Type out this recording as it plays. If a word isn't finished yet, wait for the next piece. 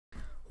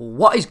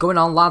What is going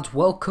on, lads?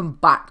 Welcome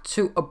back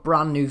to a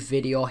brand new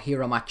video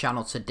here on my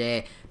channel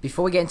today.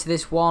 Before we get into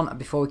this one,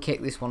 before we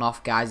kick this one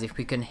off, guys, if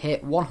we can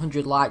hit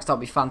 100 likes, that'd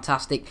be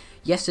fantastic.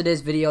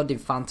 Yesterday's video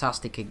did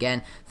fantastic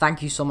again.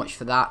 Thank you so much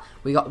for that.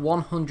 We got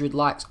 100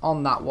 likes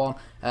on that one,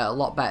 a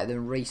lot better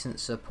than recent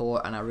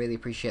support, and I really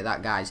appreciate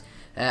that, guys.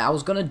 I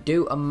was going to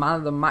do a man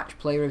of the match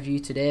player review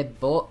today,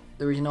 but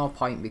there is no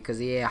point because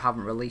EA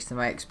haven't released them.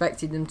 I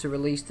expected them to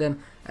release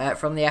them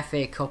from the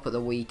FA Cup at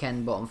the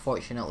weekend, but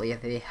unfortunately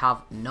they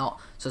have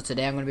not. So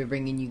today I'm going to be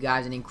bringing you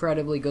guys an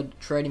incredibly good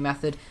trading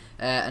method,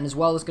 and as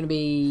well as going to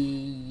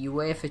be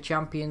UEFA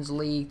Champions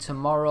League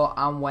tomorrow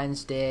and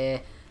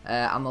Wednesday,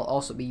 and there'll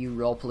also be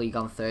Europa League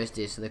on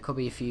Thursday. So there could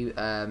be a few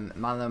man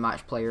of the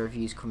match player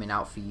reviews coming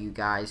out for you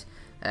guys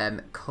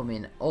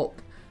coming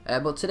up.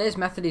 But today's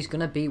method is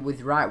going to be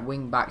with right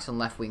wing backs and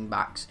left wing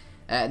backs.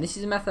 And this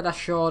is a method I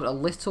showed a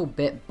little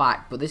bit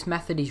back, but this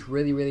method is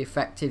really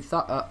effective.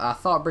 I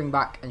thought I'd bring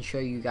back and show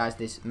you guys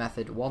this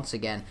method once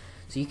again.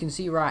 So you can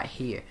see right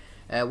here,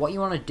 what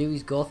you want to do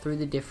is go through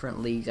the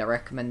different leagues. I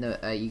recommend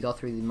that you go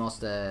through the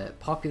most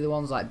popular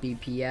ones like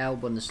BPL,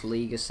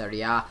 Bundesliga,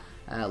 Serie A,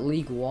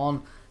 League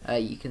One.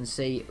 You can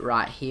see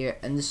right here,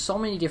 and there's so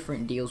many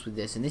different deals with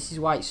this, and this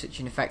is why it's such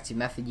an effective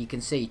method. You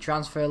can see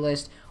transfer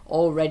list,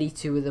 already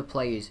 2 of the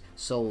players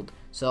sold.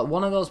 So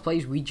one of those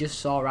players we just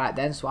saw right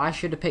then, so I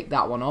should have picked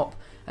that one up.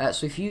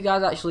 So if you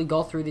guys actually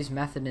go through this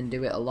method and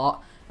do it a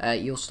lot,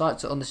 you'll start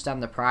to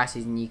understand the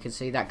prices, and you can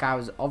see that guy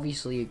was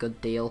obviously a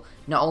good deal.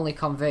 Not only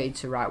converted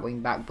to right wing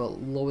back,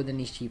 but lower than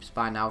his cheapest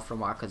by now from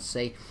what I could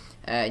see.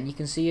 And you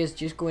can see us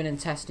just going and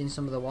testing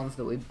some of the ones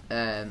that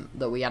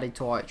we added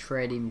to our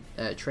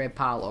trade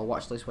pile or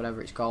watch list,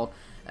 whatever it's called,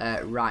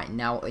 right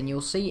now. And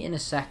you'll see in a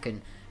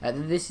second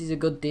this is a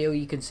good deal.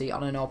 You can see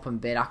on an open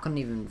bid. I couldn't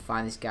even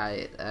find this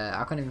guy.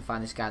 I couldn't even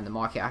find this guy in the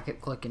market. I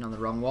kept clicking on the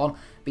wrong one.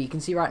 But you can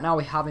see right now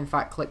we have in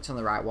fact clicked on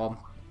the right one.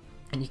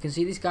 And you can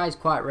see this guy is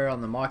quite rare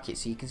on the market,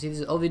 so you can see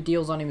there's other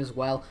deals on him as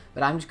well.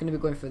 But I'm just going to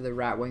be going for the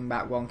right wing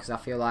back one because I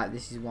feel like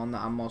this is one that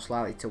I'm most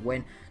likely to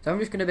win. So I'm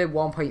just going to bid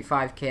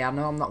 1.5k. I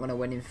know I'm not going to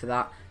win him for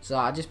that, so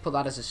I just put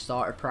that as a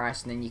starter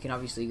price, and then you can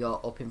obviously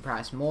go up in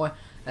price more.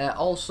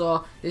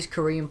 Also, this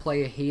Korean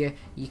player here,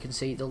 you can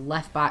see the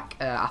left back.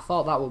 I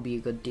thought that would be a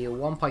good deal,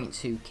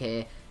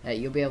 1.2k.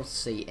 You'll be able to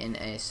see in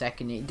a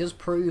second. It does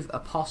prove a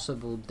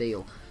possible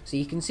deal. So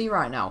you can see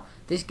right now,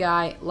 this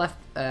guy left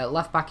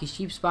back, his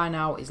cheapest by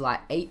now is like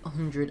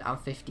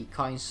 850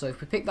 coins. So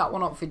if we pick that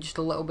one up for just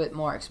a little bit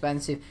more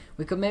expensive,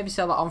 we could maybe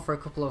sell that on for a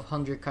couple of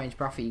 100 coins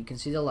profit. You can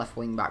see the left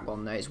wing back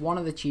one there. It's one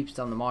of the cheapest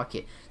on the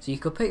market. So you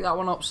could pick that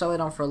one up, sell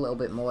it on for a little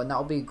bit more, and that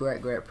will be a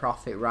great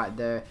profit right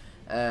there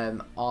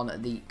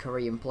on the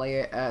Korean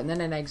player. And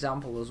then an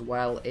example as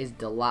well is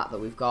the Lat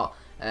that we've got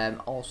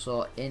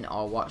also in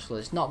our watch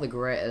list. Not the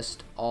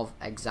greatest of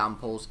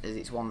examples, as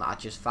it's one that I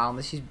just found.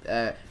 This is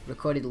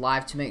recorded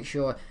live to make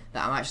sure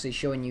that I'm actually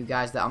showing you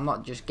guys that I'm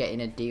not just getting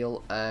a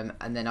deal and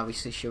then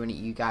obviously showing it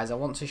you guys. I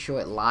want to show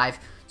it live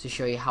to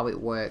show you how it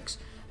works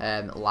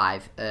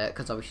live,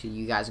 because obviously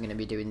you guys are going to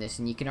be doing this,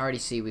 and you can already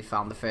see we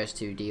found the first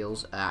 2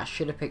 deals. I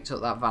should have picked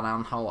up that Van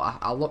Aanholt.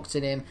 I looked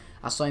at him,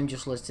 I saw him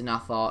just listed, and I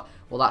thought,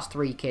 well, that's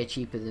 3k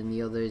cheaper than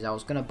the others. I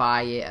was going to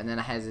buy it, and then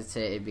I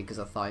hesitated because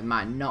I thought it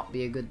might not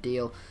be a good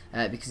deal,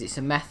 because it's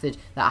a method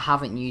that I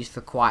haven't used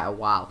for quite a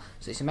while.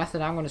 So it's a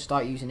method I'm going to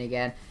start using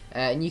again,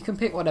 and you can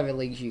pick whatever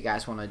leagues you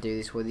guys want to do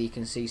this with. You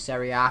can see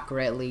Serie A,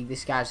 great league.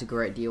 This guy's a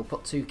great deal.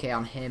 Put 2k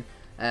on him.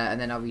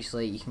 And then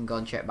obviously you can go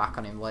and check back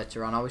on him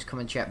later on. Always come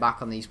and check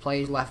back on these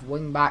players. Left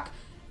wing back,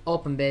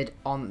 open bid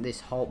on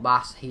this Holt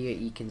Bass here.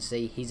 You can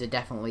see he's a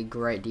definitely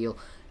great deal.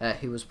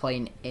 Who was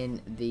playing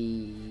in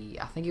the,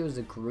 I think it was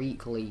the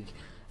Greek league,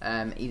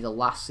 either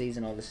last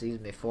season or the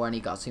season before, and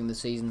he got team of the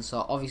season.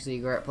 So obviously a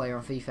great player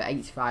on FIFA,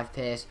 85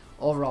 pace,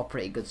 overall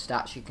pretty good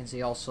stats. You can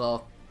see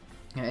also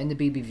in the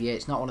BBVA,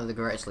 it's not one of the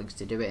greatest leagues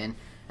to do it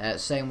in.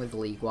 Same with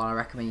League One. I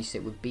recommend you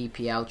sit with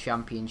BPL,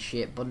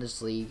 Championship,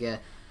 Bundesliga.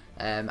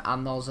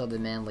 And those are the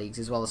main leagues,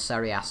 as well as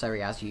Serie A. Serie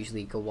A is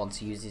usually a good one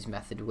to use this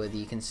method with.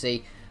 You can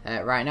see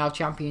right now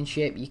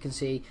Championship. You can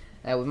see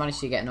we managed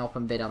to get an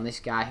open bid on this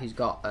guy who's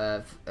got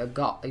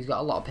he's got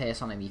a lot of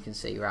pace on him. You can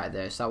see right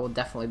there, so that will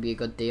definitely be a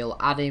good deal.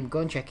 Add him, go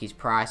and check his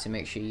price, and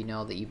make sure you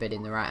know that you bid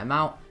in the right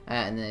amount.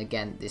 And then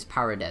again, this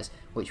Paredes,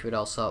 which would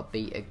also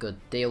be a good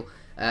deal.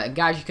 And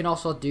guys, you can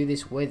also do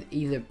this with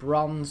either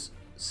bronze,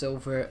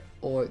 silver,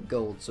 or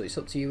gold. So it's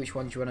up to you which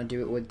ones you want to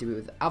do it with. Do it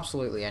with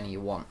absolutely any you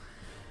want.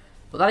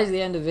 But that is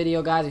the end of the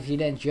video, guys. If you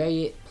did enjoy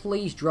it,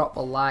 please drop a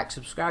like,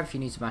 subscribe if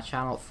you're new to my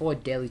channel for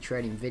daily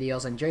trading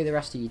videos. Enjoy the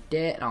rest of your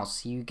day, and I'll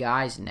see you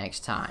guys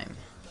next time.